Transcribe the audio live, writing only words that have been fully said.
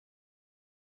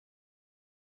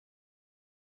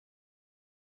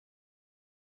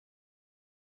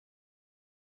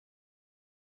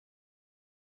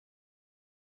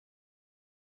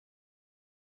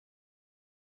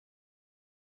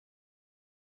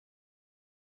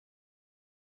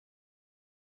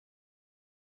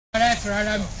That's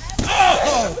right.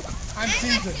 I'm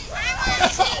teasing. I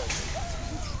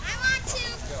want to.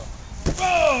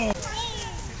 Whoa!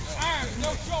 Arm,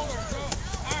 no shoulder, bro.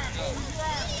 Arm, use your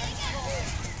arm.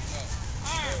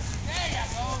 Arm, there you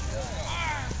go.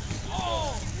 Arm,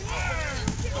 oh, arm.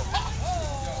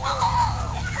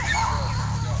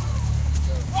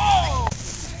 Whoa!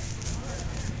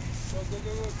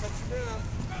 Go, touch the ground.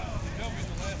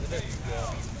 There you go.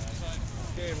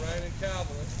 Okay, Ryan and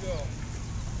Calvin, let's go.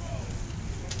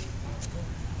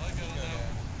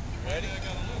 Ready?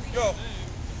 Go.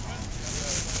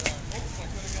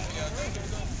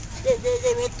 Go,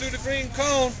 run through the green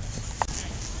cone.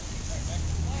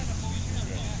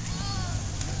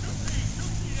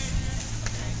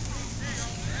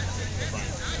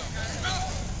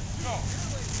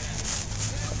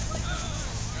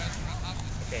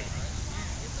 Okay.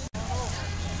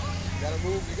 You gotta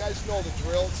move, you guys know the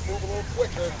drill. Let's move a little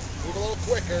quicker.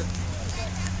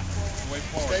 Way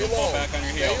forward. Stay Don't low. pull back on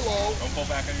your heel. Stay low. Don't pull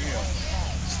back on your heel.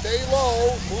 Stay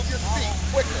low. Move your feet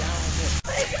quicker.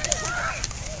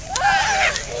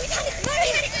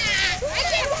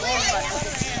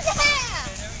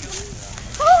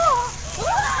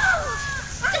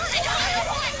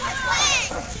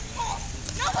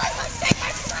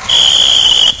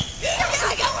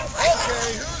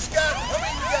 Okay, who's got, how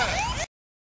many you got?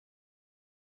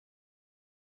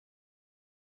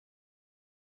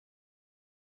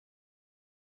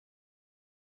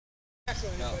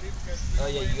 No. Oh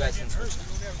yeah, you guys can switch.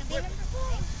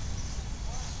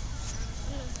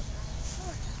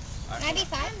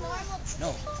 95?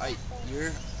 No,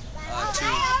 you're 2. What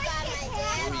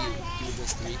were you? You were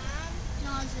just 3. No,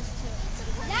 I was just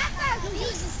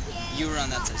 2. You were on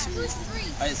that side, so you were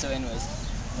 3. Alright, so anyways,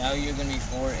 now you're gonna be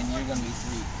 4 and you're gonna be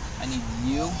 3. I need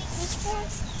you.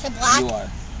 To block? You are.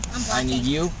 I'm blocking. I need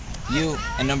you,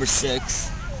 and number 6,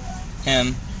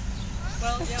 him.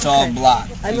 To all block.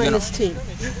 I'm on this team.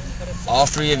 All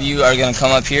 3 of you are gonna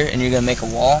come up here and you're gonna make a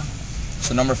wall.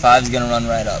 So number 5 is gonna run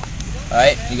right up.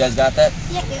 Alright, you guys got that?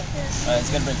 Yeah. Alright, it's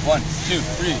gonna break 1, 2,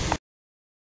 3.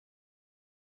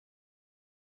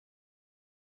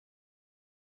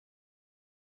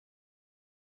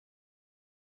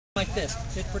 Like this.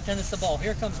 Just pretend it's the ball.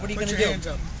 Here it comes. What are you going to do? Put your hands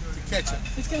up to catch it.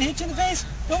 It's going to hit you in the face.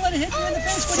 Don't let it hit you in the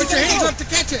face. What Put are your you hands going up to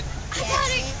catch it.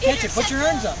 Catch it. Put your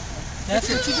arms up. That's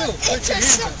what you do. Put your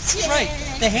hands up. Right.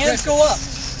 The hands go up.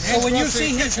 So Hands when go you up so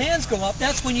see you his hands go up,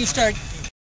 that's when you start.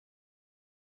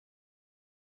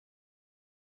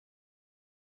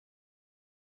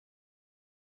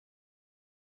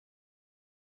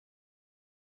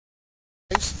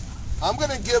 I'm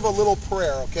going to give a little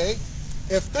prayer, okay?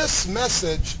 If this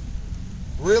message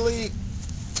really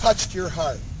touched your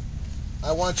heart,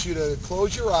 I want you to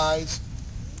close your eyes.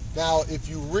 Now, if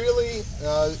you really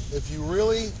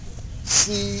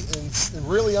see and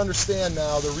really understand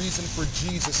now the reason for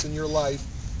Jesus in your life,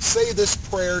 say this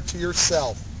prayer to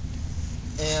yourself,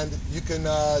 and you can,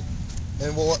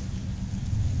 and we'll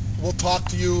talk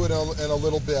to you in a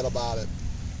little bit about it.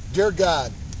 Dear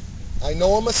God, I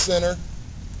know I'm a sinner.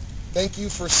 Thank you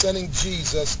for sending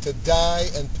Jesus to die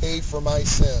and pay for my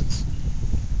sins.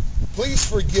 Please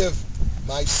forgive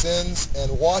my sins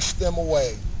and wash them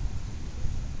away.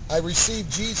 I receive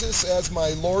Jesus as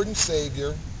my Lord and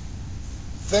Savior.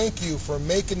 Thank you for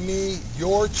making me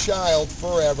your child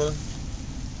forever.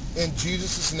 In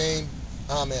Jesus' name,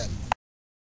 amen.